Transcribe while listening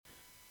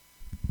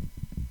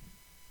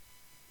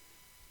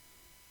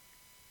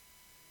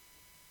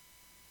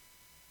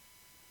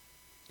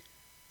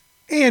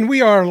And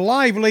we are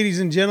live, ladies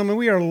and gentlemen.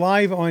 We are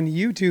live on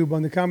YouTube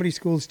on the Comedy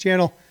Schools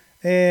channel.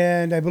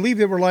 And I believe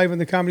that we're live on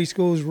the Comedy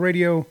Schools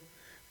Radio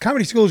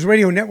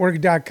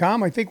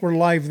Network.com. I think we're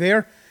live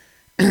there.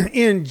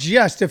 In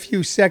just a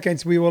few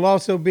seconds, we will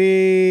also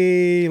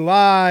be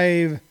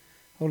live.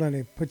 Hold on,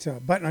 it puts a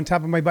button on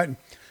top of my button.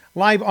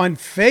 Live on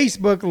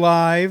Facebook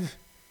Live.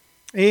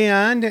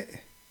 And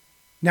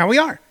now we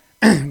are.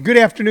 Good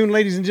afternoon,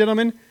 ladies and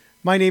gentlemen.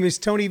 My name is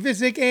Tony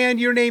Visick, and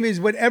your name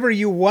is whatever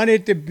you want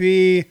it to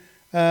be.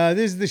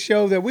 This is the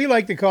show that we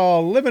like to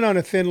call Living on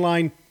a Thin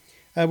Line.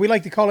 We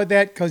like to call it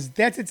that because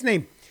that's its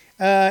name.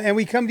 And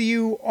we come to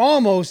you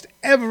almost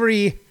as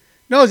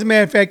a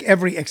matter of fact,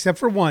 every except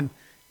for one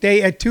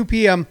day at 2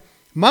 p.m.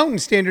 Mountain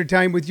Standard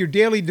Time with your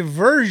daily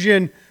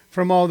diversion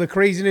from all the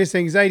craziness,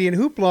 anxiety, and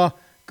hoopla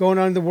going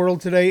on in the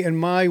world today. And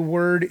my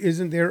word,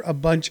 isn't there a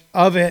bunch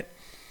of it?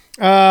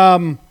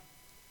 My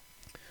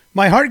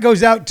heart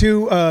goes out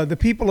to the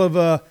people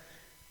of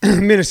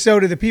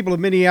Minnesota, the people of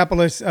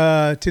Minneapolis,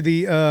 to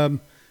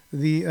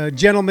the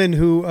gentleman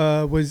who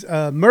was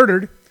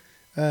murdered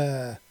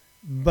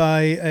by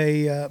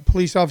a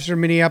police officer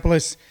in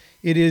Minneapolis.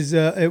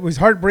 It was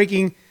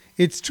heartbreaking.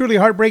 It's truly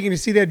heartbreaking to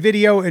see that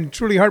video, and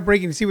truly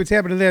heartbreaking to see what's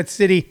happened in that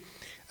city.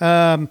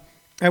 At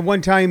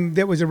one time,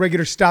 that was a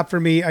regular stop for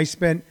me. I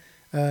spent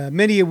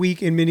many a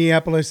week in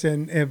Minneapolis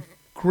and have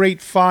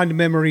great fond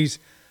memories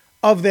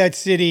of that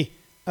city.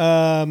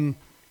 And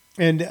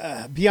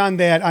beyond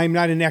that, I'm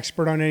not an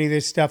expert on any of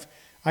this stuff.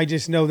 I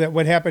just know that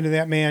what happened to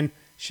that man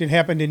should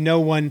happen to no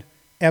one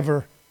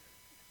ever.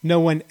 No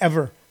one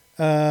ever.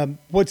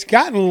 What's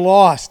gotten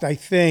lost, I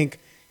think,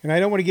 and I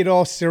don't want to get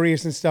all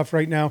serious and stuff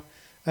right now,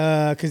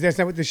 because that's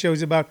not what the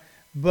show's about.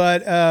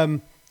 But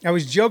I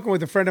was joking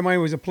with a friend of mine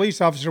who was a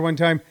police officer one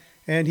time,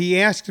 and he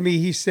asked me,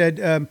 he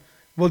said,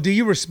 well, do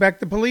you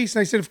respect the police?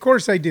 And I said, of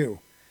course I do.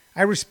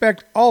 I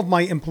respect all of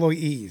my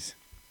employees.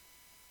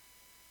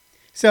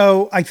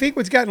 So I think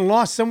what's gotten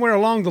lost somewhere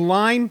along the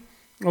line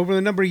over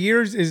the number of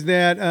years is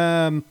that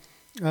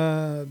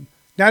not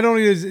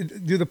only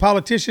do the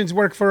politicians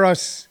work for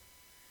us,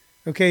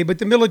 okay, but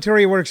the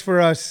military works for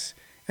us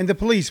and the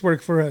police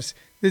work for us.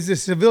 This is a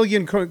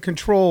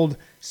civilian-controlled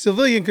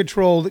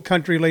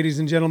country, ladies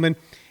and gentlemen,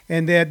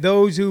 and that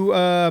those who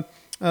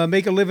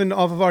make a living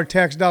off of our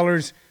tax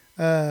dollars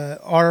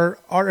are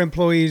our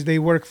employees. They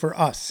work for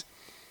us.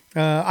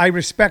 I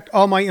respect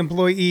all my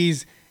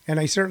employees, and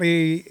I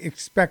certainly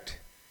expect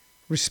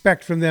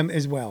respect from them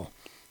as well.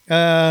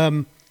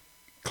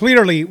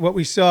 Clearly, what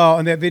we saw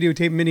on that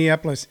videotape in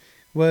Minneapolis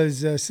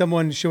was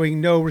someone showing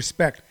no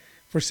respect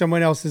for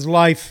someone else's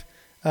life.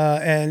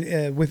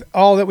 And with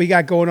all that we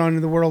got going on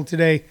in the world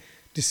today,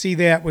 to see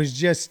that was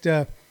just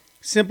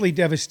simply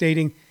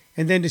devastating.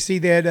 And then to see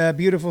that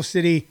beautiful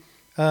city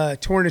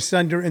torn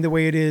asunder in the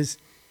way it is,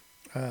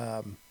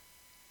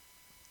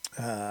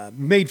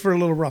 made for a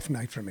little rough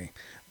night for me.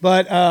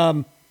 But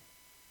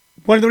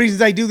one of the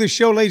reasons I do this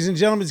show, ladies and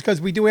gentlemen, is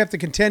because we do have to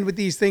contend with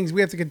these things.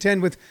 We have to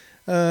contend with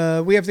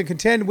all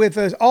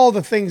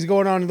the things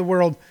going on in the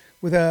world,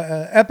 with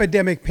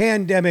epidemic,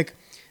 pandemic,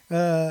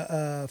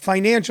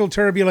 financial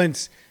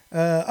turbulence,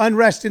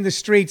 unrest in the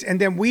streets, and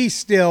then we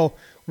still,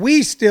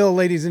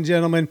 ladies and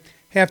gentlemen,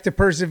 have to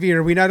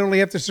persevere. We not only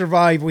have to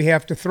survive, we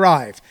have to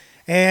thrive.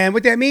 And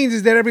what that means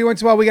is that every once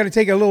in a while we got to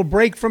take a little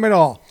break from it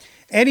all.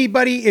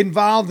 Anybody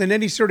involved in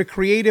any sort of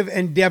creative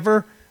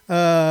endeavor,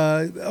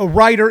 a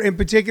writer in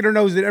particular,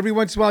 knows that every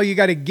once in a while you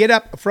got to get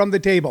up from the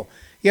table.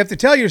 You have to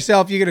tell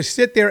yourself you're going to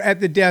sit there at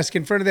the desk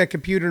in front of that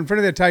computer, in front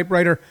of that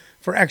typewriter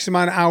for X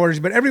amount of hours.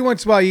 But every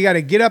once in a while you got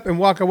to get up and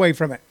walk away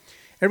from it.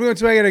 Every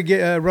once in a while you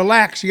got to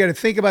relax. You got to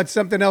think about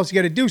something else. You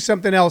got to do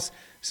something else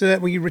so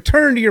that when you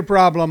return to your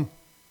problem,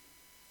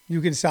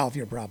 you can solve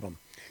your problem.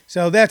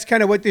 So that's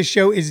kind of what this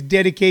show is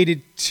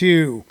dedicated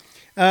to.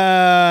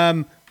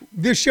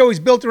 This show is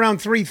built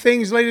around three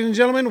things, ladies and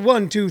gentlemen.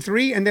 1, 2,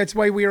 3. And that's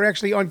why we are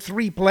actually on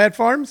 3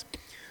 platforms.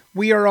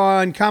 We are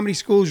on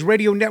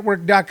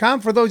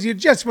ComedySchoolsRadioNetwork.com. For those of you who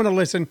just want to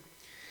listen,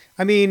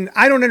 I mean,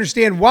 I don't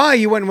understand why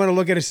you wouldn't want to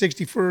look at a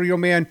 64-year-old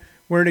man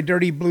wearing a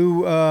dirty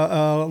blue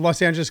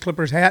Los Angeles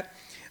Clippers hat.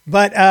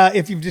 But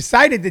if you've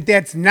decided that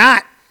that's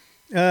not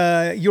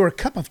your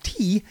cup of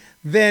tea,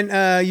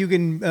 then you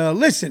can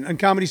listen on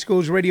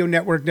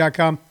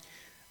ComedySchoolsRadioNetwork.com.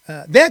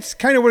 That's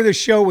kind of where the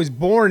show was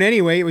born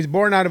anyway. It was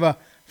born out of a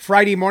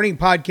Friday morning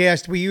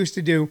podcast we used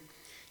to do,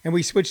 and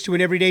we switched to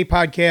an everyday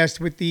podcast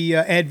with the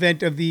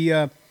advent of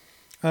the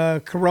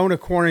Corona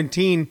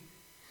quarantine.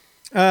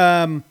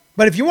 But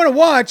if you want to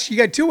watch, you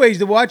got 2 ways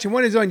to watch, and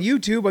one is on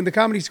YouTube on the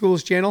Comedy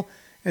Schools channel,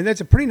 and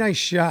that's a pretty nice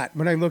shot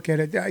when I look at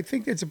it. I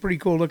think that's a pretty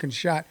cool looking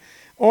shot.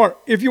 Or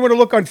if you want to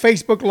look on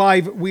Facebook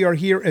Live, we are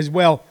here as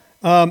well.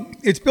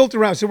 It's built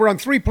around, so we're on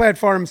 3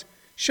 platforms.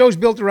 Show's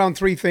built around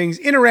 3 things.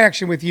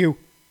 Interaction with you.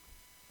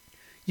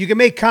 You can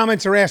make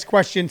comments or ask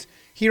questions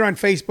here on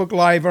Facebook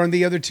Live or on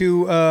the other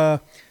two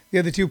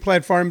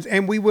platforms,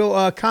 and we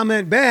will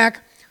comment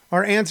back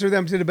or answer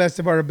them to the best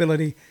of our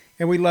ability,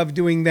 and we love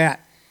doing that.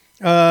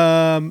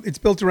 It's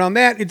built around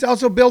that. It's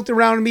also built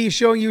around me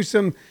showing you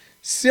some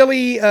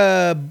silly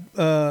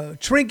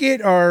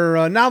trinket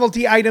or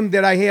novelty item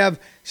that I have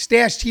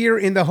stashed here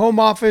in the home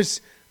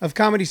office of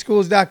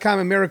ComedySchools.com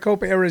in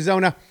Maricopa,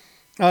 Arizona,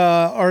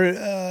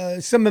 or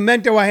some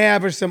memento I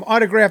have or some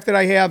autograph that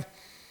I have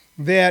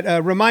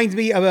that reminds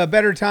me of a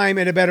better time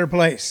and a better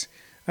place.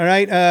 All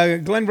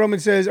right. Glenn Roman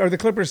says, are the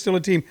Clippers still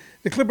a team?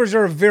 The Clippers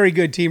are a very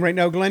good team right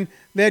now, Glenn.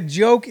 That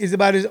joke is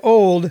about as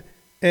old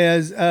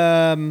as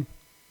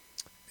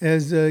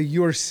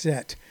your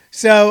set.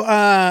 So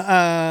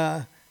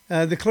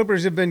the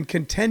Clippers have been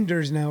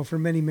contenders now for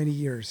many, many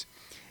years.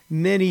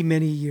 Many,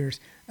 many years.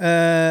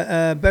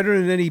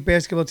 Better than any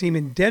basketball team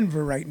in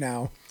Denver right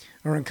now,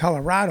 or in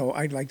Colorado,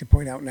 I'd like to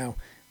point out now,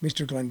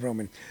 Mr. Glenn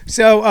Roman.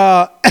 So,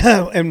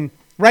 and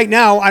right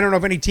now, I don't know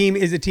if any team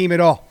is a team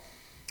at all.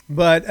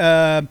 But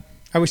I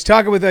was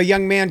talking with a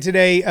young man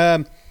today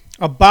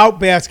about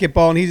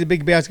basketball, and he's a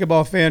big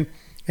basketball fan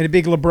and a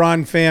big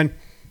LeBron fan.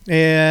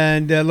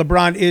 And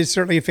LeBron is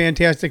certainly a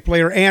fantastic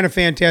player and a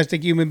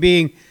fantastic human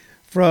being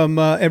from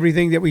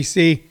everything that we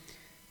see.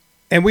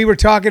 And we were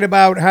talking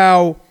about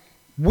how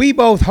we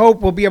both hope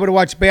we'll be able to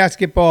watch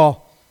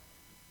basketball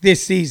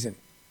this season.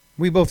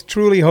 We both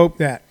truly hope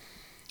that.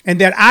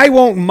 And that I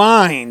won't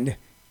mind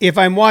if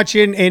I'm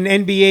watching an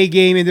NBA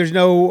game and there's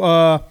no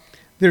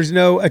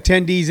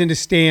attendees in the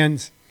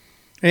stands.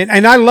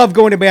 And I love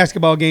going to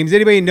basketball games.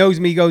 Anybody who knows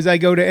me I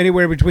go to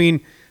anywhere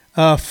between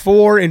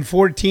 4 and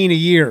 14 a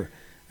year,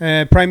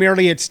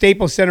 primarily at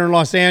Staples Center in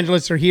Los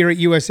Angeles or here at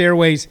U.S.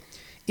 Airways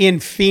in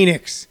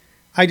Phoenix.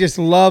 I just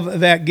love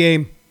that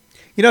game.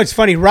 You know, it's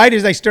funny. Right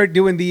as I start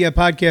doing the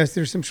podcast,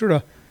 there's some sort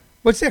of,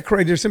 what's that?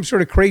 There's some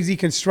sort of crazy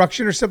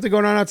construction or something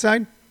going on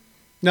outside?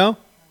 No?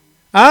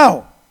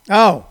 Oh.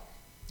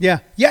 Yeah.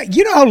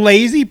 You know how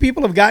lazy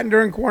people have gotten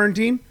during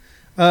quarantine?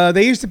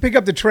 They used to pick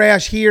up the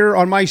trash here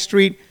on my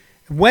street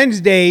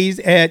Wednesdays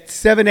at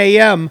 7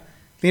 a.m.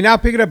 They now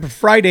pick it up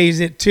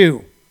Fridays at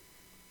 2.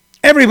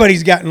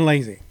 Everybody's gotten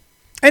lazy.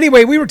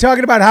 Anyway, we were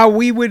talking about how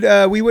we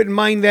wouldn't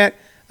mind that,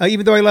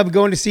 even though I love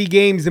going to see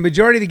games. The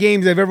majority of the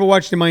games I've ever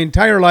watched in my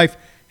entire life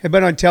have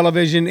been on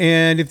television,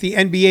 and if the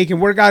NBA can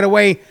work out a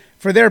way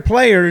for their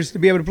players to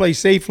be able to play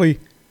safely,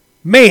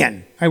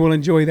 man, I will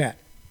enjoy that.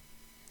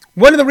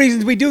 One of the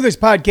reasons we do this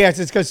podcast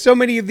is because so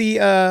many of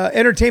the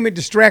entertainment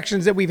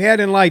distractions that we've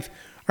had in life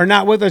are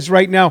not with us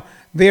right now.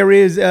 There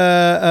is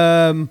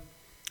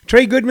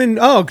Trey Goodman.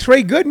 Oh,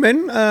 Trey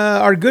Goodman,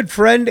 our good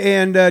friend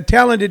and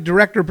talented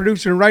director,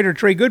 producer, and writer,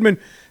 Trey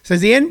Goodman,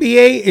 says the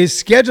NBA is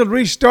scheduled to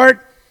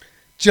restart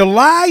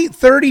July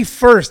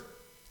 31st.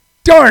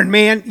 Darn,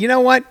 man. You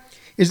know what?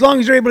 As long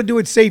as you're able to do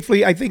it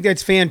safely, I think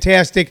that's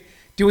fantastic.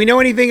 Do we know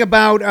anything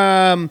about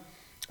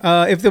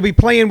if they'll be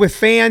playing with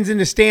fans in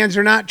the stands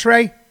or not,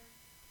 Trey?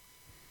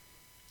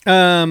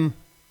 They're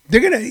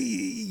going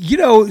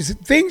to,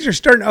 things are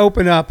starting to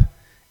open up,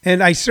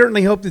 and I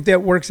certainly hope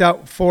that works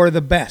out for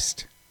the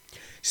best.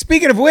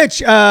 Speaking of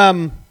which, let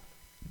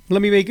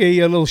me make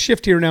a little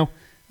shift here now.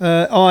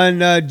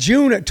 On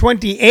June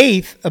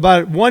 28th,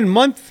 about 1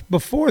 month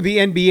before the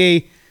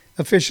NBA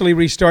officially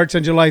restarts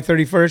on July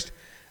 31st,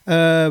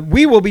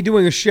 we will be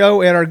doing a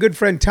show at our good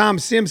friend Tom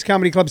Sims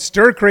Comedy Club,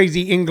 Stir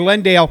Crazy in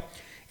Glendale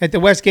at the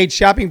Westgate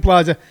Shopping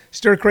Plaza,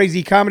 Stir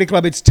Crazy Comedy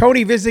Club. It's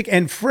Tony Visick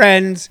and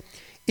friends.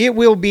 It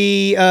will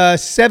be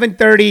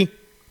 7:30,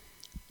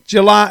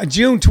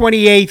 June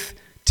 28th.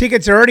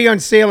 Tickets are already on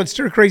sale at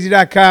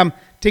stircrazy.com.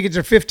 Tickets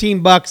are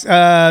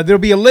 $15. There'll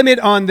be a limit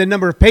on the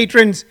number of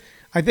patrons.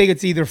 I think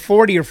it's either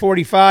 40 or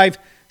 45.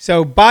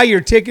 So buy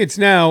your tickets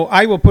now.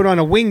 I will put on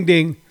a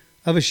wingding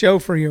of a show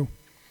for you.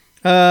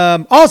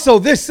 Also,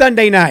 this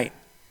Sunday night,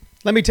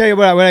 let me tell you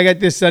what I got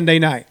this Sunday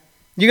night.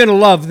 You're going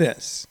to love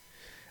this.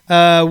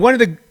 One of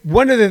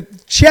the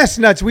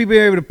chestnuts we've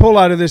been able to pull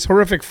out of this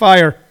horrific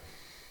fire,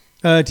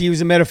 to use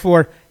a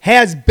metaphor,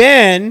 has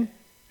been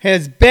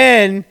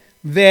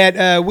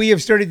that we have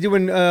started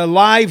doing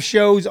live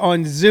shows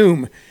on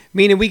Zoom,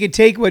 meaning we could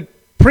take what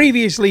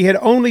previously had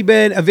only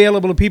been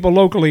available to people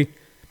locally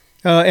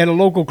at a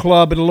local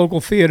club, at a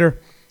local theater,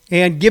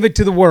 and give it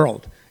to the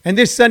world. And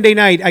this Sunday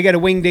night, I got a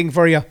wing-ding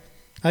for you.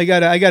 I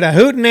got a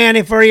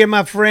hootenanny for you,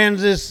 my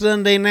friends, this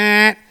Sunday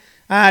night.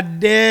 I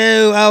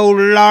do. Oh,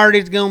 Lord,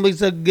 it's going to be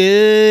so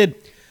good.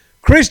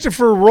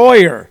 Christopher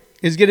Royer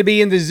is going to be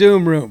in the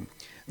Zoom room.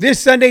 This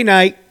Sunday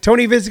night,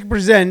 Tony Visick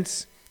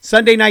presents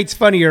Sunday Night's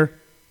Funnier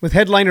with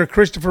headliner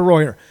Christopher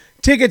Royer.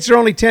 Tickets are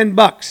only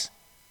 $10.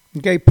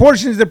 Okay,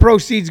 portions of the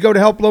proceeds go to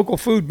help local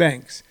food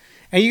banks.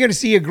 And you're going to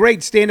see a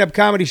great stand-up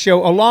comedy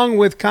show along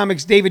with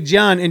comics David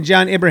John and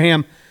John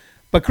Abraham.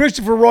 But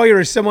Christopher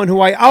Royer is someone who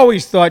I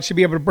always thought should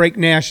be able to break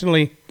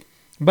nationally.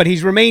 But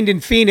he's remained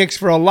in Phoenix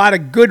for a lot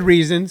of good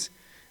reasons.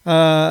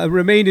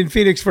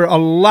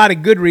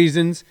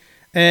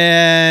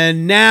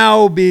 And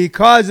now,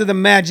 because of the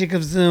magic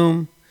of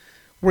Zoom,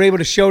 we're able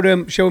to show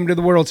him to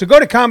the world. So go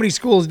to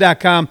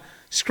ComedySchools.com,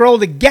 scroll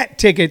to get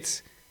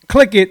tickets,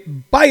 click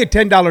it, buy a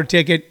 $10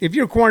 ticket. If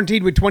you're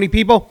quarantined with 20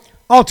 people,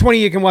 all 20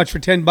 you can watch for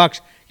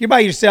 $10. You're by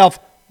yourself,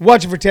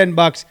 watch it for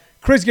 $10.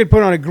 Chris can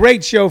put on a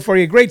great show for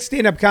you, a great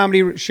stand-up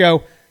comedy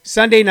show,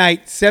 Sunday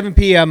night, 7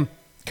 p.m.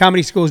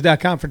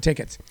 ComedySchools.com for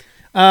tickets.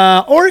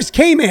 Oris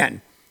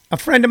K-Man, a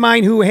friend of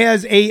mine who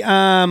has his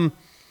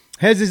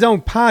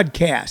own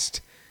podcast.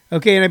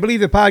 Okay, and I believe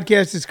the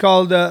podcast is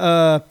called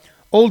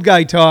Old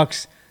Guy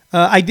Talks.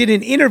 I did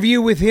an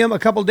interview with him a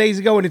couple days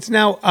ago, and it's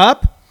now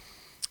up.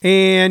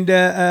 And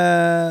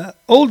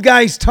Old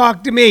Guys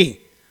Talk to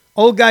Me.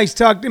 Old Guys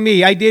Talk to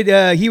Me. I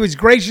did. He was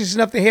gracious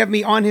enough to have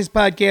me on his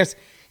podcast,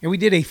 and we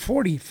did a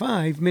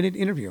 45-minute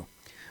interview.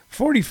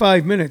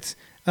 45 minutes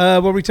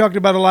where we talked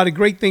about a lot of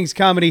great things,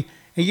 comedy.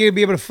 And you're going to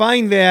be able to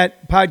find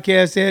that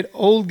podcast at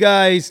Old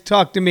Guys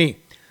Talk to Me.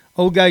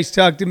 Old Guys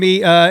Talk to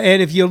Me.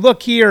 And if you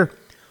look here,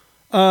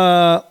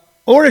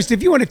 Oris,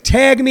 if you want to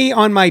tag me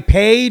on my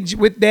page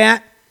with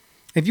that,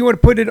 if you want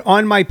to put it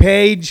on my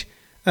page,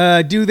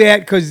 do that,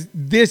 because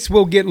this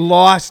will get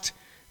lost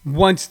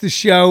once the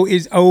show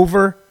is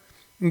over.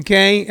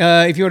 Okay?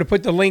 If you want to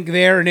put the link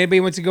there and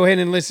anybody wants to go ahead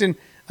and listen.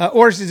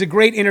 Oris is a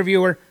great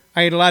interviewer.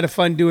 I had a lot of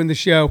fun doing the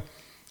show.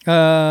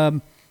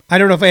 I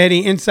don't know if I had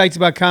any insights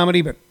about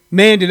comedy, but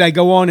man, did I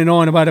go on and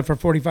on about it for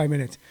 45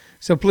 minutes.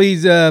 So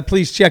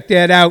please check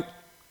that out.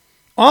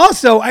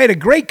 Also, I had a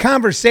great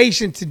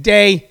conversation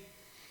today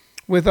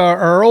with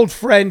our old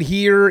friend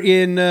here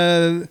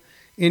in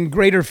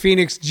Greater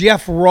Phoenix,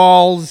 Jeff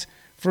Rawls.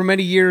 For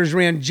many years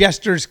ran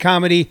Jester's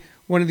Comedy,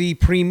 one of the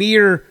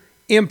premier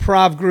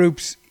improv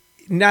groups,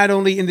 not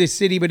only in this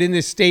city, but in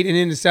this state and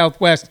in the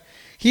Southwest.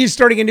 He's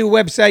starting a new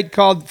website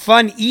called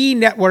Funny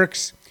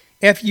Networks,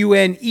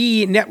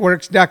 FUNE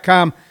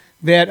networks.com,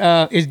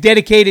 that is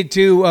dedicated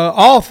to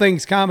all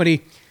things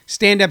comedy,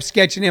 stand-up,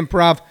 sketch, and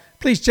improv.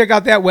 Please check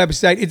out that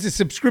website. It's a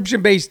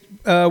subscription-based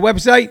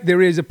website.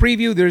 There is a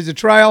preview. There is a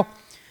trial.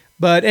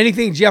 But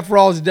anything Jeff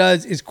Rawls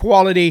does is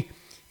quality.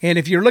 And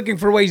if you're looking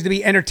for ways to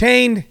be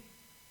entertained,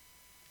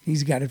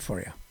 he's got it for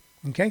you.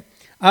 Okay?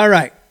 All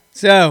right.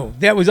 So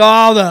that was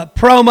all the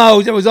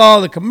promos. That was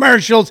all the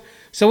commercials.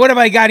 So what have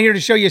I got here to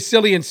show you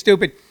silly and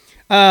stupid?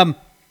 When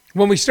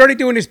we started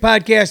doing this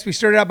podcast, we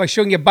started out by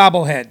showing you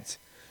bobbleheads.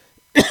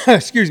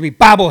 Excuse me,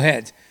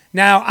 bobbleheads.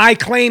 Now, I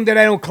claim that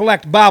I don't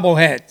collect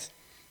bobbleheads.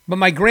 But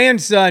my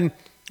grandson,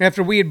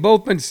 after we had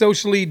both been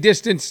socially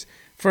distanced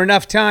for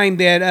enough time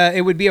that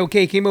it would be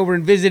okay, came over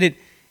and visited.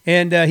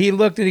 And he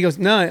looked and he goes,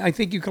 no, I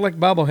think you collect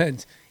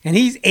bobbleheads. And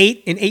he's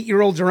 8, and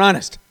 8-year-olds are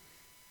honest.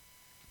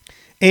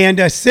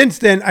 And since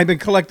then, I've been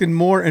collecting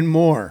more and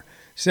more.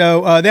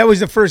 So that was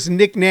the first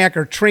knick-knack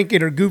or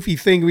trinket or goofy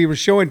thing we were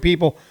showing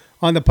people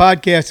on the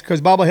podcast, because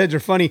bobbleheads are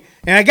funny.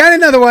 And I got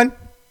another one.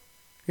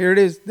 Here it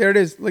is. There it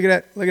is. Look at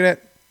that. Look at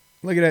that.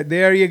 Look at that.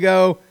 There you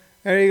go.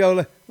 There you go.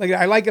 Look at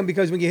that. I like them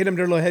because when you hit them,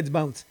 their little heads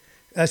bounce.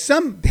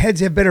 Some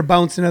heads have better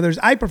bounce than others.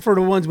 I prefer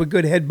the ones with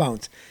good head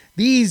bounce.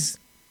 These,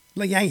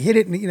 like, I hit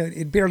it and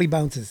it barely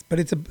bounces,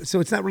 but so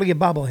it's not really a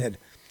bobblehead.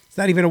 It's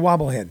not even a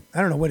wobblehead.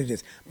 I don't know what it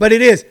is, but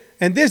it is.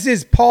 And this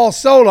is Paul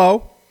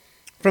Solo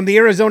from the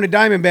Arizona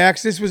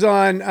Diamondbacks. This was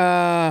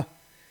on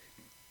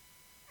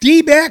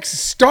D-backs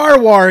Star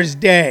Wars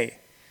Day.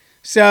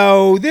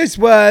 So this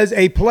was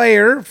a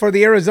player for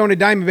the Arizona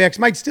Diamondbacks.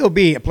 Might still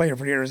be a player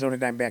for the Arizona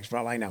Diamondbacks for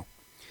all I know.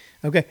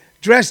 Okay.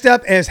 Dressed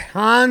up as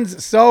Han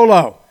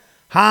Solo.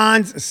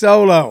 Hans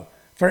Solo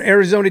for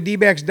Arizona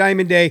D-backs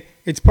Diamond Day.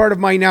 It's part of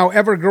my now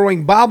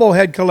ever-growing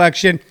bobblehead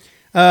collection.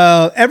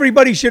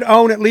 Everybody should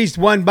own at least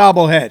one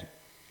bobblehead.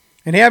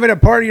 And have it a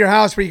part of your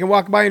house where you can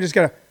walk by and just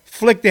gotta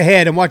flick the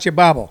head and watch it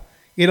bobble.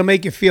 It'll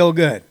make you feel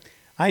good.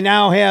 I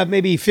now have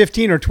maybe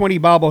 15 or 20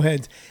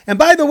 bobbleheads. And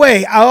by the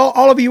way,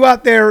 all of you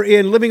out there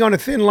in Living on a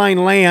Thin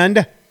Line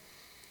land,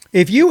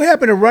 if you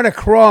happen to run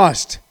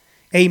across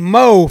a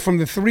Moe from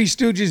the Three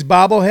Stooges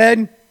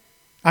bobblehead,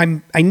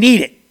 I need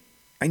it.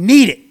 I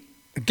need it.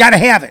 I gotta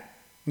have it.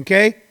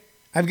 Okay?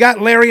 I've got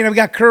Larry and I've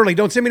got Curly.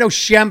 Don't send me no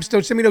Shemps.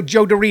 Don't send me no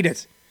Joe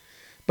Doritas.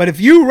 But if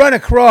you run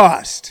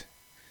across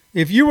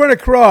a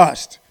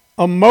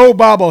Moe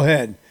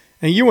bobblehead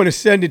and you want to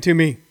send it to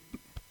me,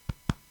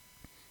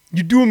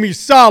 you're doing me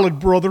solid,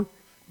 brother.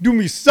 Do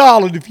me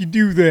solid if you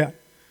do that.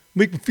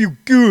 Make me feel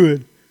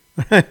good.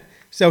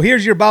 So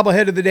here's your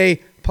bobblehead of the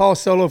day. Paul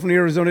Solo from the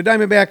Arizona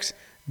Diamondbacks,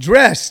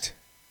 dressed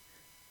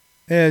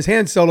as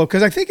Han Solo.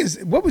 Because I think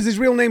what was his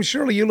real name?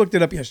 Shirley, you looked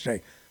it up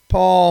yesterday.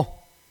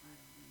 Paul.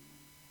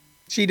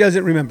 She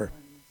doesn't remember.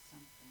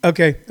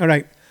 Okay. All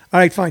right. All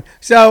right, fine.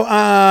 So,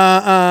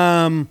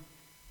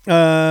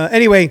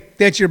 anyway,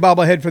 that's your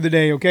bobblehead for the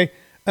day, okay?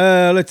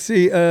 Let's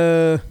see.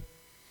 What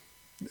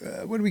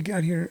do we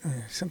got here?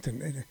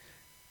 Something.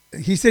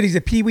 He said he's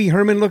a Pee Wee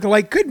Herman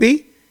lookalike. Could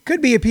be.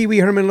 Could be a Pee Wee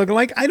Herman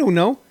lookalike. I don't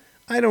know.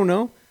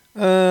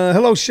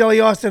 Hello, Shelly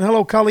Austin.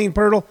 Hello, Colleen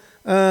Pirtle.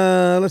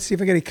 Let's see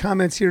if I got any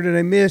comments here that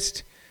I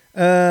missed.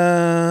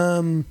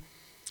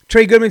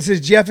 Trey Goodman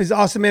says, Jeff is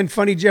awesome and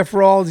funny. Jeff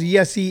Rawls.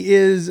 Yes, he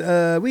is.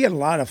 We got a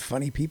lot of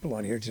funny people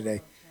on here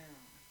today.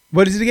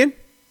 What is it again?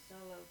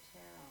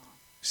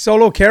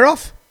 Solo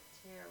Karoff?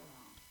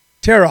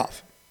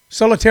 Teroff.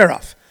 Solo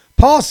Teroff.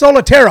 Paul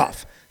Solo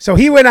Teroff. So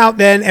he went out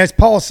then as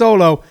Paul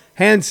Solo,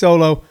 Han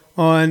Solo,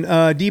 on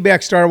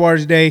D-Back Star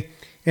Wars Day,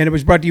 and it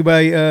was brought to you by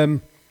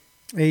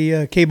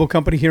a cable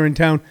company here in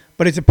town.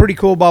 But it's a pretty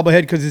cool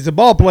bobblehead because it's a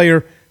ball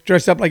player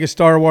dressed up like a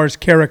Star Wars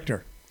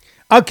character.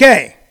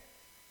 Okay.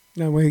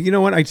 Now, you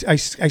know what? I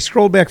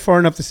scrolled back far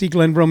enough to see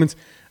Glenn Vroman's,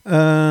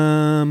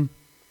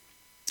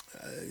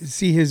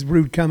 see his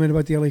rude comment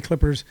about the LA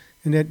Clippers,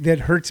 and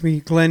that hurts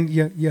me. Glenn,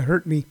 you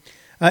hurt me.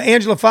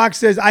 Angela Fox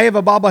says, I have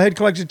a bobblehead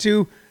collection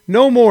too.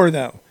 No more,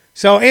 though.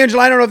 So,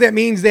 Angela, I don't know if that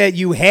means that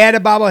you had a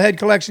bobblehead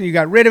collection, you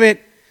got rid of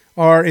it,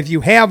 or if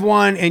you have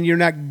one and you're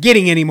not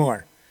getting any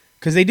more,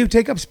 because they do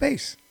take up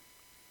space.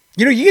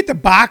 You know, you get the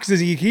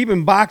boxes, you keep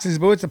in boxes,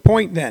 but what's the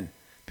point then?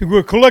 People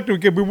are collecting,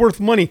 it could be worth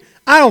money.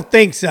 I don't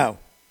think so.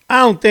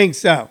 I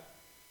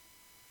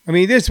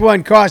mean, this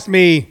one cost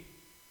me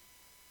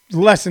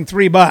less than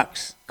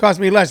 $3.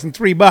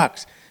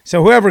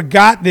 So whoever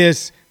got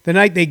this the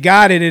night they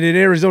got it at an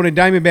Arizona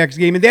Diamondbacks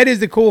game, and that is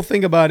the cool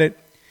thing about it.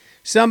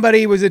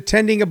 Somebody was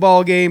attending a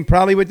ball game,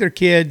 probably with their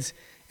kids,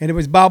 and it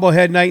was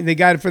bobblehead night, and they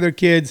got it for their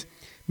kids.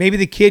 Maybe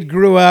the kid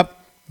grew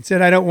up and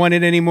said, I don't want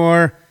it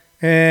anymore,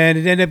 and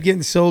it ended up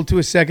getting sold to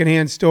a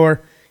secondhand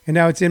store, and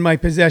now it's in my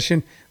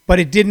possession. But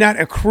it did not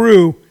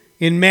accrue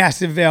in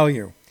massive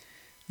value.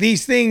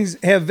 These things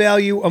have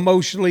value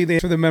emotionally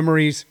for the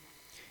memories.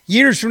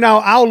 Years from now,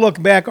 I'll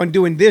look back on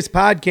doing this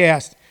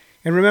podcast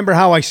and remember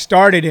how I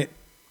started it.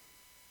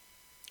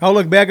 I'll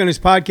look back on this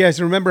podcast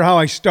and remember how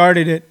I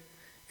started it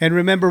and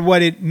remember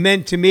what it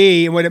meant to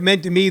me and what it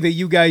meant to me that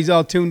you guys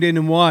all tuned in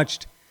and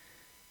watched.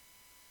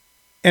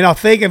 And I'll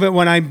think of it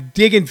when I'm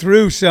digging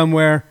through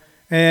somewhere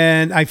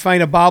and I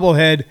find a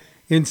bobblehead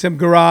in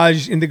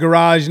the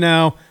garage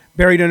now,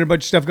 buried under a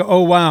bunch of stuff. Go,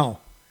 oh, wow,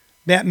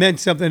 that meant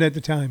something at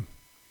the time.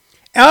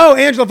 Oh,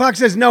 Angela Fox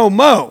says, no,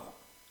 Mo.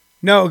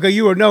 No,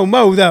 you are no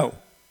Mo, though.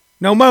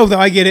 No Mo, though,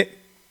 I get it.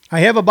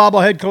 I have a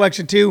bobblehead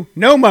collection, too.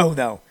 No Mo,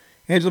 though.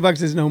 Angela Fox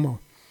says, no Mo.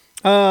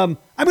 I'm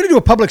going to do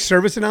a public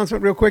service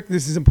announcement real quick.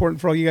 This is important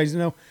for all you guys to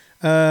know.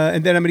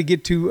 And then I'm going to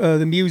get to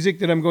the music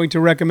that I'm going to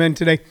recommend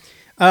today.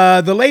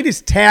 The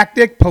latest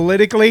tactic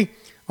politically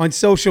on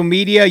social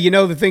media. You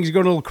know, the things are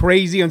going a little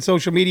crazy on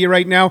social media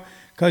right now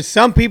because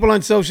some people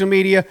on social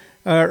media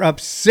are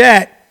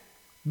upset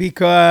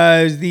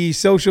because the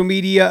social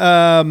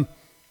media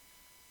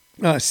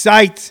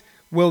sites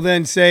will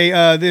then say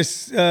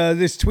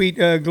this tweet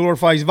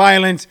glorifies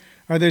violence,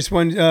 or this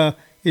one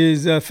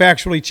is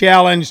factually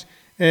challenged,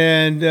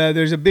 and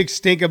there's a big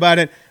stink about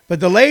it. But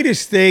the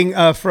latest thing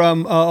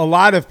from a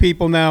lot of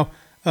people now,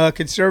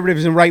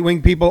 conservatives and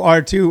right-wing people,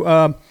 are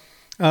to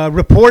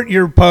report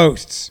your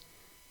posts.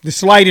 The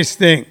slightest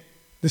thing.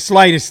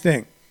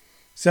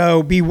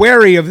 So be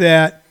wary of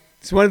that.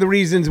 It's one of the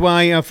reasons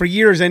why for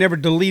years I never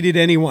deleted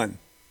anyone.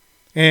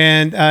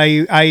 And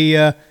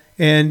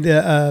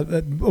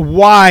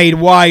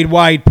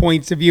wide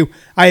points of view.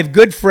 I have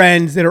good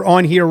friends that are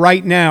on here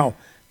right now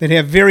that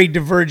have very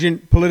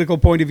divergent political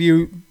points of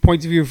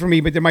view from me,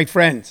 but they're my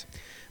friends.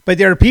 But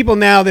there are people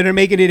now that are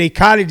making it a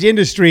cottage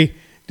industry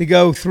to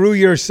go through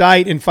your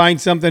site and find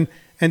something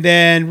and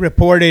then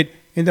report it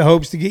in the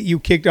hopes to get you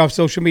kicked off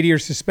social media or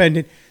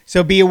suspended.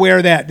 So be aware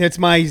of that. That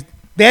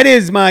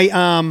is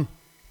my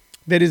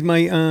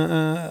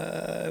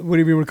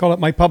whatever you would call it,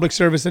 my public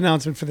service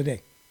announcement for the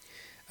day.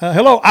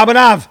 Hello,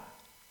 Abhinav.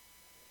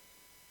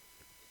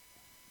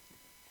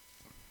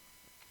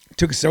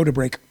 Took a soda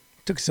break.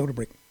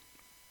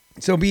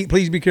 So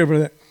please be careful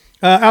of that.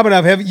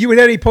 Abhinav, have you had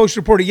any post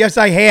reported? Yes,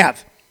 I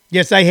have.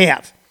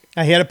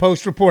 I had a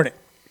post reported.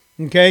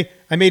 Okay,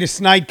 I made a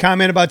snide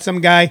comment about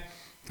some guy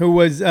who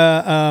was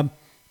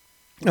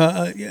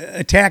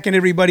attacking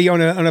everybody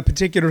on a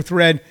particular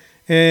thread,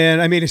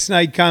 and I made a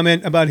snide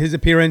comment about his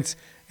appearance,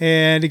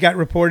 and it got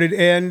reported,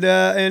 and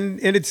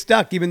it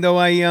stuck, even though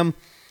I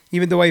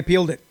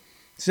appealed it.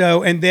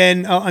 So, and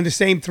then on the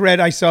same thread,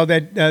 I saw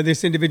that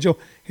this individual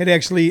had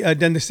actually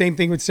done the same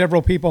thing with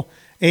several people.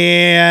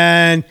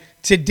 And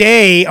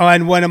today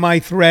on one of my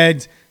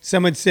threads,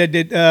 someone said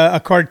that a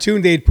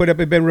cartoon they had put up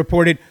had been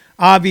reported.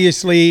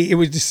 Obviously, it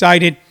was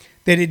decided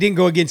that it didn't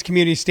go against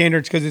community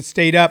standards because it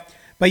stayed up.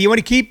 But you want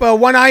to keep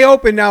one eye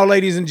open now,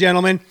 ladies and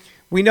gentlemen.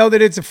 We know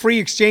that it's a free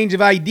exchange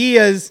of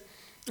ideas,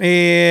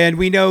 and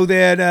we know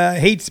that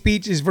hate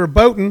speech is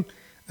verboten.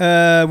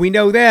 We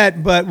know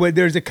that, but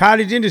there's a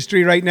cottage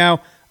industry right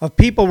now of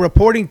people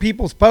reporting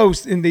people's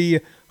posts in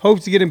the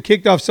hopes to get them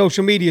kicked off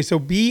social media. So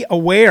be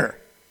aware.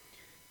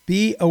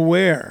 Kevin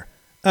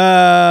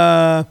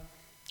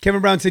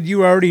Brown said,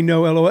 you already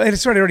know, LOL.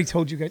 That's right, I already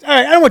told you guys. All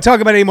right, I don't want to talk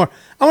about it anymore.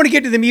 I want to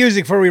get to the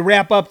music before we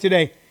wrap up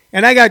today.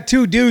 And I got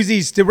two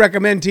doozies to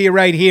recommend to you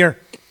right here.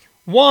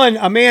 One,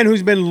 a man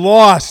who's been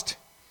lost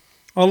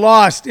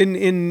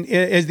in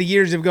as the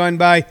years have gone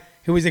by,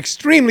 who was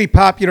extremely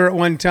popular at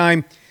one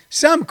time.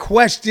 Some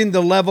questioned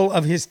the level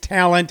of his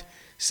talent.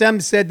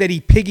 Some said that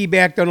he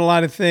piggybacked on a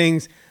lot of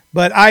things.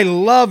 But I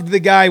loved the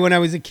guy when I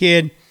was a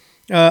kid.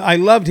 I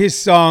loved his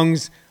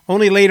songs.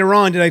 Only later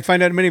on did I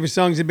find out many of his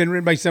songs had been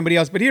written by somebody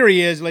else. But here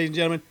he is, ladies and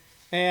gentlemen.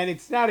 And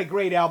it's not a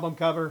great album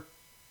cover.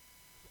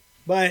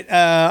 But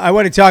I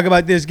want to talk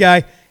about this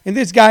guy. And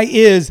this guy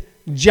is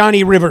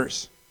Johnny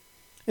Rivers.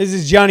 This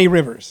is Johnny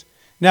Rivers.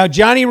 Now,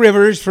 Johnny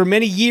Rivers, for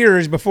many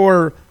years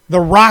before the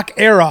rock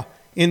era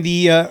in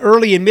the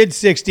early and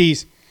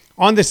mid-'60s,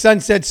 on the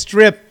Sunset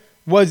Strip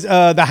was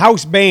the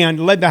house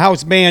band, led the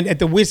house band at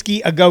the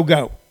Whiskey A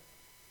Go-Go.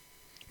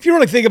 If you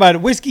really think about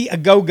it, Whiskey A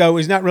Go-Go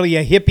is not really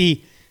a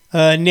hippie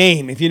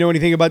name. If you know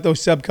anything about those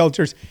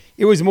subcultures,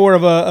 it was more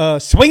of a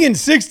swinging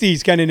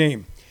 60s kind of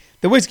name.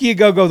 The Whiskey A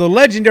Go-Go, the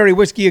legendary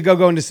Whiskey A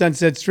Go-Go on the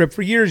Sunset Strip.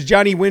 For years,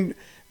 Johnny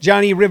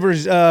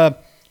Rivers,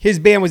 his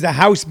band was the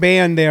house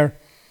band there.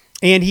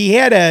 And he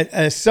had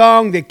a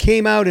song that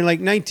came out in like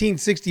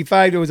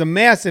 1965. It was a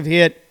massive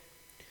hit.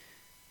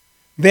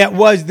 That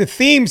was the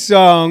theme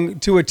song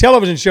to a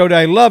television show that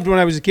I loved when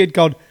I was a kid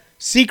called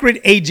Secret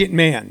Agent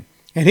Man.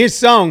 And his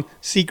song,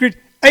 Secret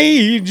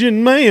Agent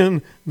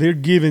Man, they're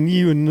giving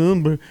you a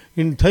number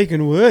and taking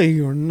away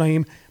your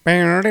name,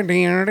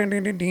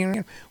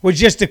 was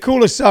just the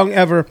coolest song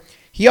ever.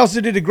 He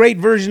also did a great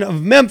version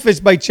of Memphis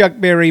by Chuck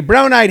Berry,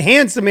 Brown-Eyed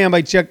Handsome Man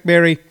by Chuck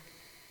Berry.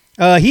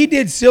 He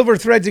did Silver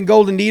Threads and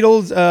Golden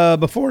Needles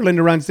before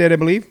Linda Ronstadt, I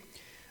believe.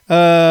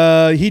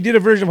 He did a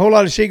version of Whole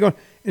Lotta Shake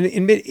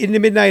in the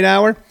Midnight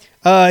Hour.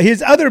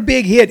 His other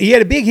big hit, he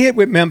had a big hit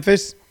with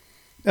Memphis.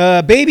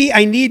 Baby,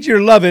 I Need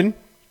Your Lovin',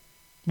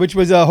 which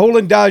was a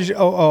Holland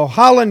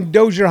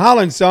Dozier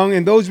Holland song,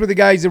 and those were the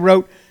guys that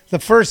wrote the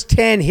first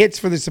 10 hits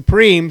for the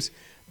Supremes.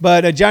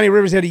 But Johnny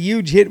Rivers had a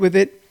huge hit with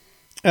it,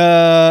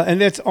 and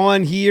that's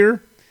on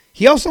here.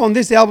 He also, on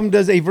this album,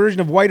 does a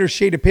version of Whiter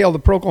Shade of Pale, the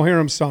Procol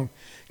Harum song.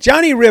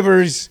 Johnny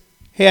Rivers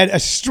had a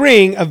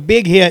string of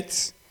big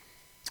hits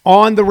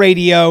on the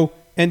radio,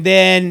 and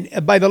then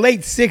by the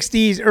late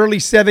 60s, early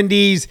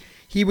 70s,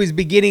 he was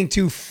beginning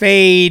to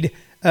fade,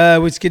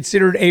 was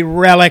considered a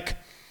relic.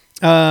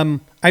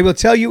 I will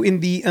tell you,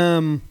 in the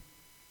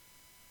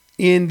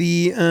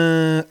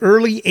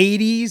early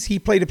 80s, he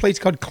played a place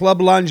called Club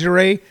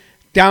Lingerie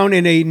down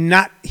in a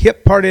not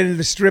hip part end of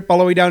the Strip all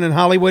the way down in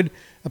Hollywood,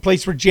 a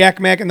place where Jack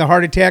Mack and the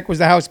Heart Attack was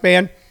the house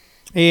band.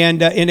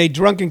 And in a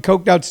drunken,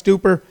 coked-out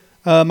stupor,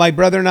 my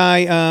brother and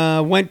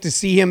I went to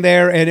see him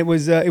there, and it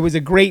was a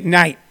great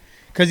night.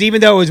 Because even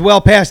though it was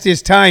well past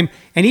his time,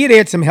 and he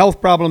had some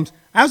health problems,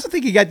 I also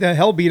think he got the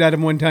hell beat out of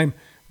him one time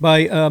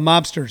by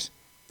mobsters,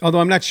 although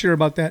I'm not sure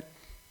about that.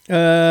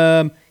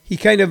 He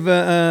kind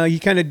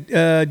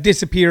of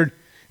disappeared.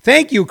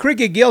 Thank you.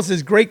 Cricket Gill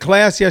says, great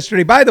class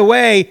yesterday. By the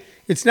way,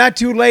 it's not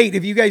too late.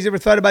 If you guys ever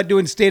thought about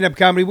doing stand-up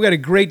comedy, we got a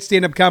great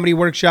stand-up comedy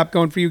workshop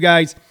going for you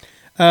guys.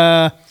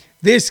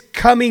 This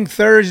coming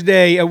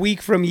Thursday, a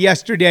week from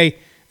yesterday,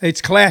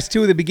 it's class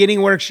 2 of the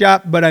beginning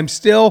workshop, but I'm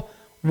still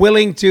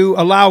willing to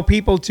allow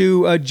people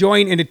to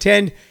join and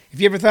attend.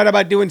 If you ever thought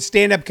about doing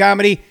stand-up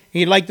comedy and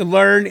you'd like to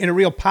learn in a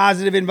real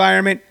positive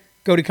environment,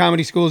 go to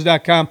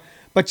comedyschools.com.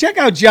 But check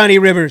out Johnny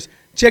Rivers.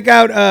 Check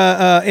out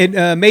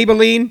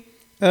Maybelline.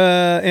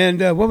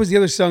 And what was the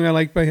other song I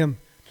liked by him?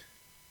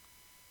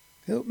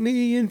 Help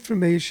me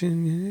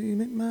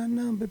information. My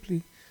number,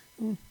 please.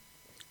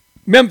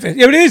 Memphis.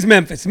 It is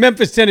Memphis.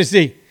 Memphis,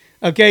 Tennessee.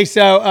 Okay,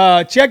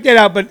 so check that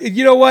out. But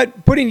you know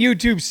what? Put in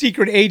YouTube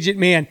Secret Agent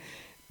Man,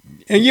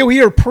 and you'll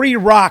hear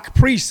pre-rock,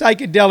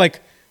 pre-psychedelic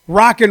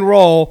rock and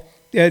roll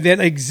that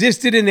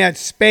existed in that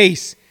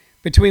space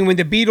between when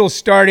the Beatles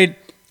started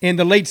and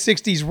the late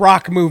 60s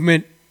rock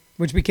movement,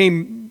 which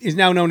is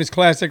now known as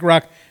classic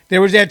rock.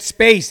 There was that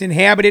space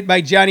inhabited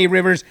by Johnny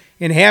Rivers,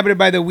 inhabited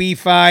by the Wee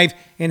Five,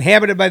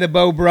 inhabited by the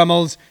Beau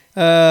Brummels.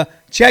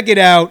 Check it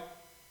out.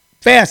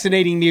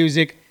 Fascinating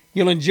music.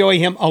 You'll enjoy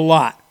him a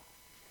lot.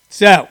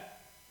 So,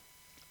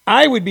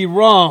 I would be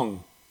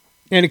wrong,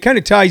 and it kind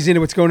of ties into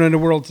what's going on in the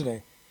world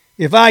today,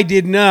 if I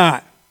did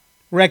not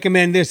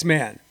recommend this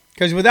man.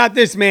 Because without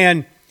this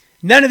man,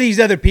 none of these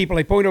other people,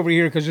 I point over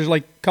here because there's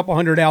like a couple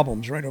hundred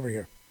albums right over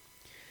here.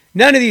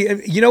 None of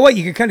the, you know what?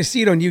 You can kind of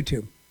see it on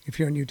YouTube, if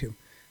you're on YouTube.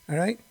 All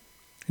right?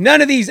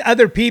 None of these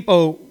other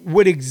people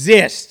would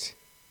exist.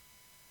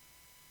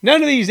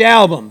 None of these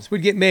albums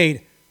would get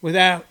made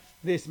without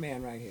this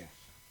man right here.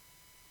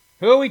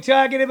 Who are we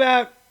talking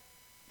about?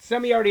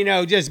 Some of you already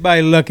know just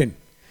by looking.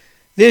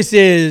 This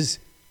is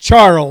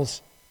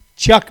Charles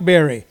Chuck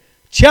Berry.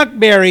 Chuck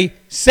Berry,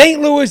 St.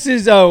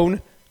 Louis's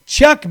own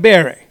Chuck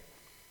Berry.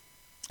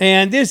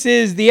 And this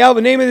is the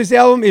album. Name of this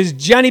album is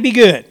Johnny Be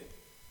Good.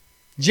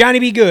 Johnny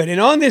Be Good. And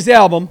on this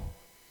album,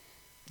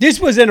 this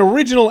was an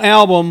original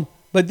album,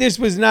 but this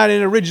was not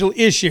an original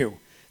issue.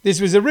 This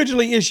was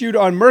originally issued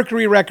on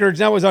Mercury Records.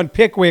 That was on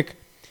Pickwick,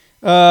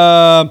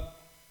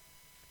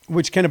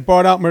 which kind of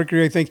brought out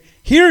Mercury, I think.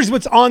 Here's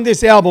what's on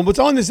this album. What's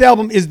on this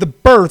album is the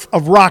birth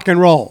of rock and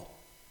roll.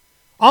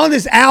 On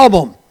this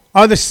album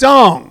are the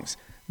songs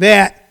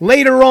that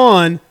later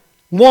on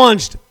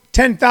launched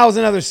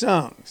 10,000 other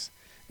songs.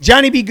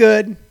 Johnny Be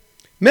Good,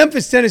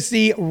 Memphis,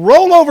 Tennessee,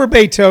 Roll Over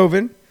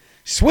Beethoven,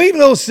 Sweet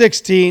Little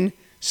 16,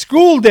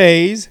 School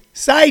Days,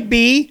 Side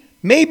B,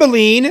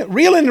 Maybelline,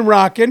 Reelin' and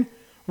Rockin',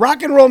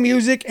 Rock and Roll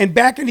Music, and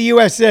Back in the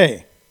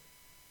USA.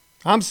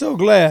 I'm so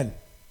glad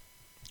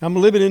I'm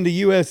living in the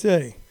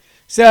USA.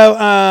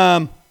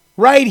 So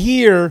right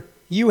here,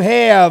 you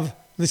have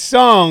the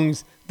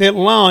songs that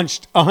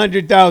launched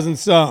 100,000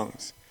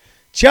 songs.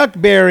 Chuck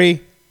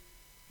Berry,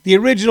 the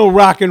original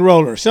rock and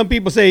roller. Some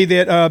people say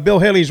that Bill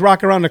Haley's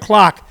Rock Around the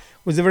Clock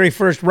was the very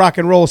first rock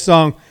and roll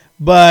song,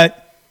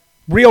 but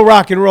real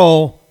rock and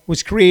roll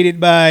was created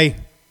by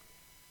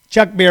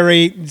Chuck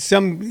Berry.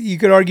 Some, you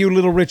could argue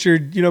Little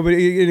Richard, but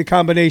in a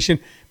combination.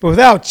 But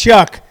without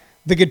Chuck,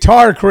 the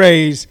guitar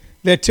craze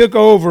that took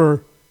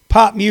over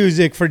pop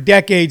music for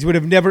decades would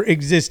have never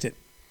existed.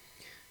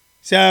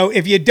 So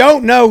if you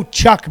don't know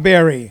Chuck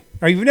Berry,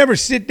 or you've never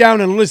sit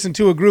down and listened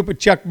to a group of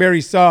Chuck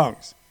Berry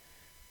songs,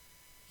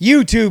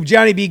 YouTube,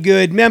 Johnny B.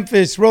 Good,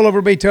 Memphis, Roll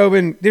Over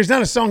Beethoven, there's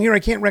not a song here I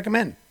can't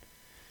recommend.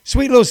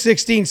 Sweet Little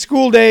 16,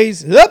 School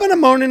Days, Up in the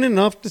Morning and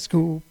Off to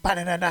School.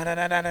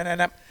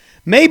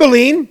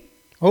 Maybelline,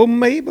 oh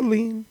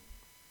Maybelline.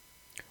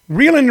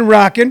 Reelin' and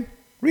Rockin',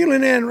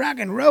 reelin' and rock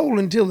and roll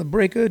until the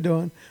break of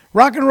dawn.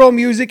 Rock and roll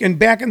music and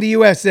Back in the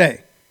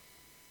USA.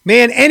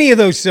 Man, any of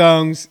those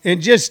songs,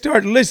 and just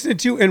start listening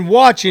to and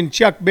watching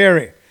Chuck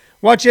Berry.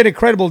 Watch that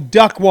incredible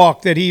duck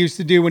walk that he used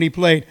to do when he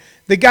played.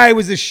 The guy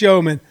was a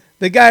showman.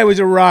 The guy was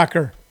a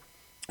rocker.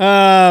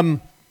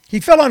 He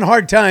fell on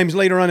hard times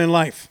later on in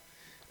life.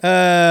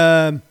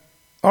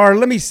 Or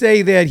let me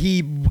say that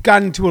he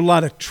got into a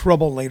lot of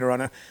trouble later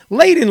on.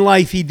 Late in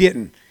life, he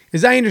didn't.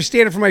 As I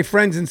understand it from my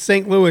friends in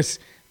St. Louis,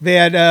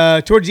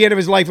 that towards the end of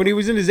his life, when he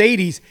was in his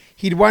 80s,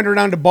 he'd wander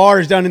around to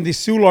bars down in the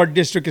Soulard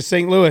district of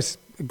St. Louis.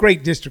 A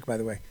great district, by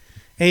the way.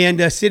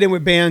 And sit in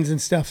with bands and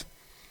stuff.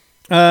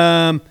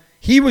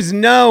 He was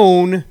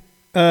known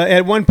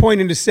at one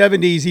point in the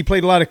 70s. He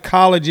played a lot of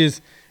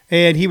colleges.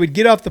 And he would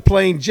get off the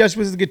plane just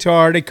with his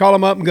guitar. They'd call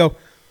him up and go,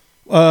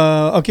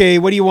 okay,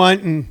 what do you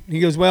want? And he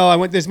goes, well, I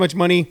want this much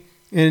money.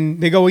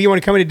 And they go, well, you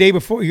want to come in a day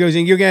before? He goes,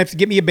 and you're going to have to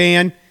get me a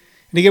band.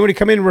 And they get him to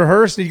come in and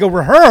rehearse. And he'd go,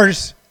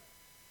 rehearse?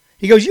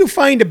 He goes, you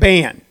find a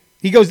band.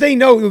 He goes, they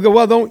know. He goes,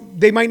 well,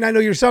 they might not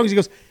know your songs. He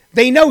goes,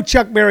 they know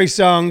Chuck Berry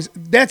songs.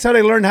 That's how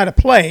they learn how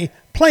to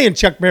playing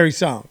Chuck Berry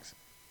songs.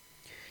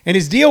 And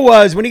his deal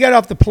was, when he got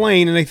off the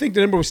plane, and I think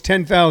the number was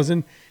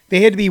 10,000,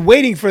 they had to be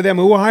waiting for them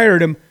who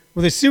hired him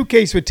with a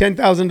suitcase with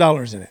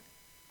 $10,000 in it.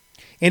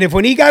 And if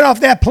when he got off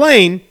that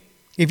plane,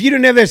 if you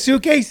didn't have that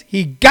suitcase,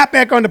 he got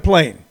back on the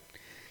plane.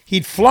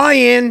 He'd fly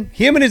in,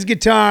 him and his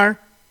guitar,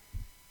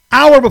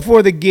 hour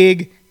before the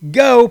gig,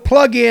 go,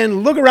 plug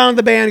in, look around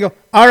the band, go,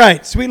 all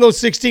right, Sweet Little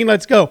 16,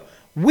 let's go.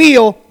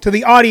 Wheel to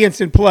the audience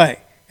and play,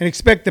 and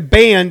expect the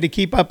band to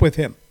keep up with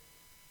him.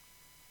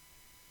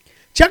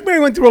 Chuck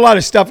Berry went through a lot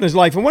of stuff in his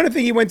life, and one of the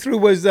things he went through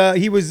was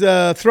he was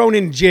thrown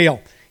in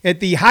jail. At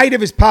the height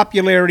of his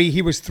popularity,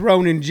 he was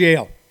thrown in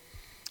jail.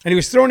 And he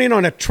was thrown in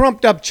on a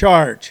trumped-up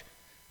charge.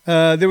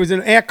 There was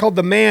an act called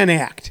the Mann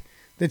Act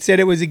that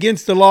said it was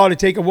against the law to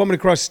take a woman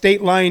across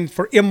state lines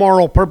for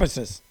immoral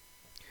purposes.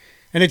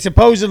 And it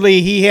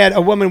supposedly he had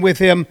a woman with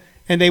him,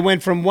 and they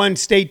went from one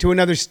state to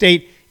another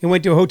state and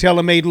went to a hotel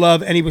and made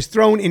love, and he was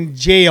thrown in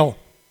jail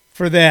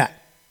for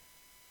that.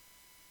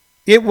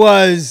 It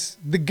was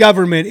the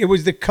government. It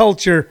was the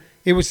culture.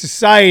 It was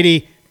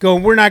society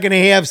going, we're not going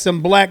to have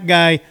some black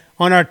guy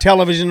on our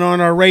television, on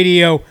our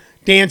radio,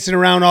 dancing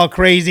around all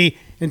crazy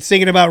and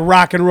singing about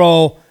rock and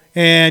roll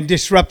and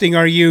disrupting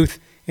our youth.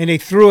 And they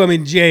threw him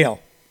in jail.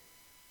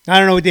 I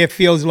don't know what that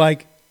feels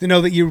like to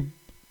know that you've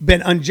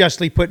been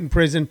unjustly put in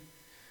prison.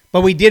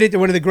 But we did it to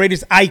one of the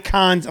greatest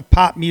icons of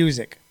pop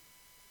music.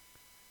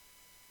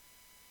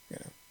 Yeah.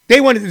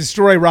 They wanted to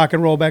destroy rock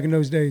and roll back in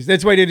those days.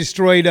 That's why they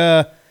destroyed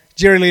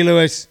Jerry Lee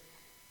Lewis.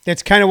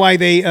 That's kind of why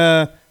they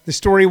the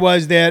story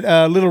was that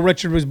Little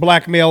Richard was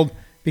blackmailed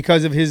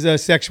because of his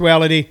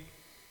sexuality,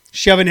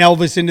 shoving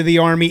Elvis into the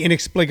army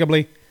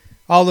inexplicably.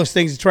 All those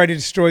things to try to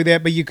destroy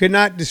that, but you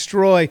cannot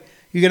destroy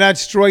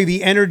the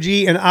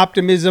energy and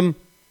optimism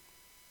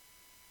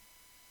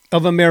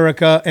of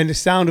America, and the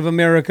sound of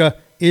America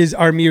is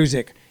our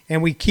music.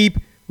 And we keep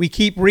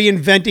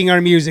reinventing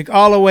our music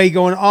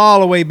going all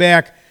the way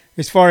back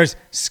as far as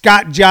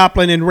Scott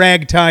Joplin and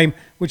ragtime,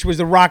 which was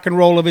the rock and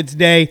roll of its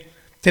day,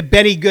 to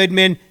Benny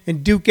Goodman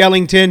and Duke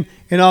Ellington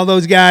and all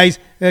those guys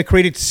that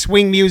created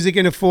swing music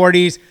in the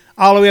 40s,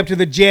 all the way up to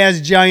the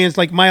jazz giants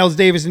like Miles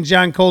Davis and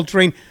John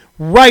Coltrane,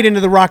 right into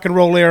the rock and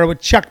roll era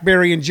with Chuck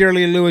Berry and Jerry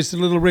Lee Lewis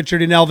and Little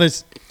Richard and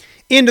Elvis,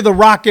 into the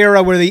rock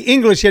era where the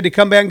English had to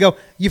come back and go,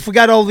 you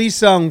forgot all these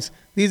songs.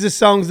 These are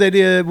songs that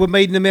were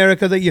made in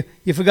America that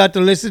you forgot to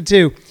listen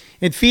to.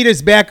 And feed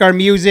us back our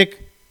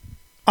music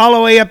all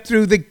the way up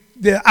through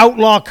the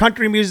outlaw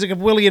country music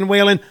of Willie and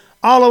Waylon,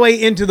 all the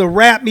way into the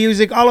rap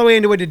music, all the way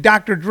into what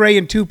Dr. Dre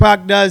and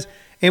Tupac does,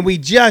 and we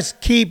just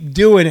keep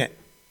doing it.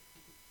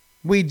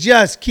 We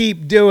just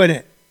keep doing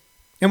it.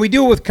 And we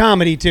do it with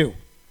comedy, too.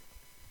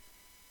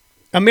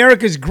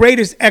 America's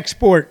greatest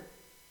export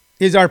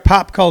is our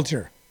pop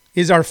culture,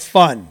 is our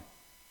fun.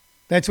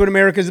 That's what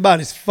America's about,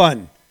 is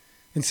fun.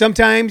 And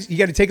sometimes you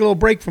got to take a little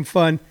break from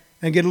fun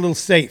and get a little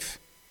safe.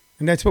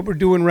 And that's what we're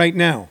doing right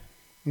now,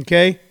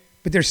 okay?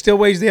 But there's still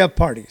ways to have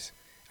parties,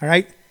 all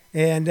right?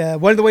 And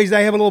one of the ways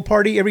I have a little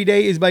party every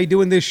day is by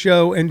doing this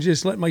show and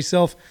just let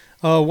myself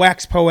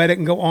wax poetic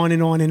and go on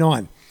and on and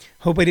on.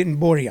 Hope I didn't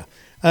bore you.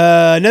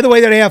 Another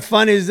way that I have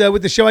fun is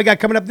with the show I got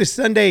coming up this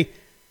Sunday.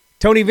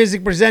 Tony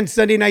Visick presents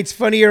Sunday Night's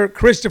Funnier.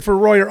 Christopher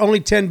Royer,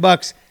 only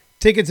 $10.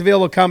 Tickets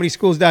available at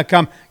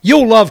ComedySchools.com.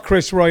 You'll love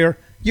Chris Royer.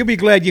 You'll be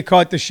glad you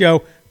caught the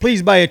show.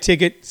 please buy a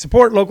ticket,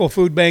 support local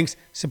food banks,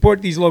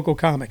 support these local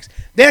comics.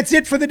 That's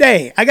it for the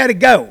day. I got to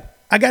go.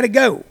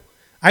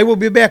 I will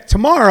be back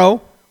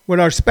tomorrow with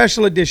our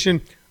special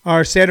edition,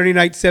 our Saturday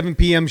night 7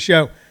 p.m.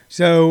 show.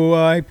 So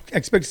I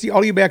expect to see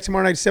all you back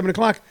tomorrow night at 7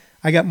 o'clock.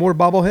 I got more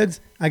bobbleheads.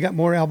 I got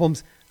more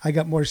albums. I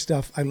got more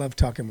stuff I love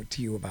talking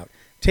to you about.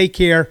 Take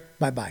care.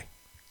 Bye-bye.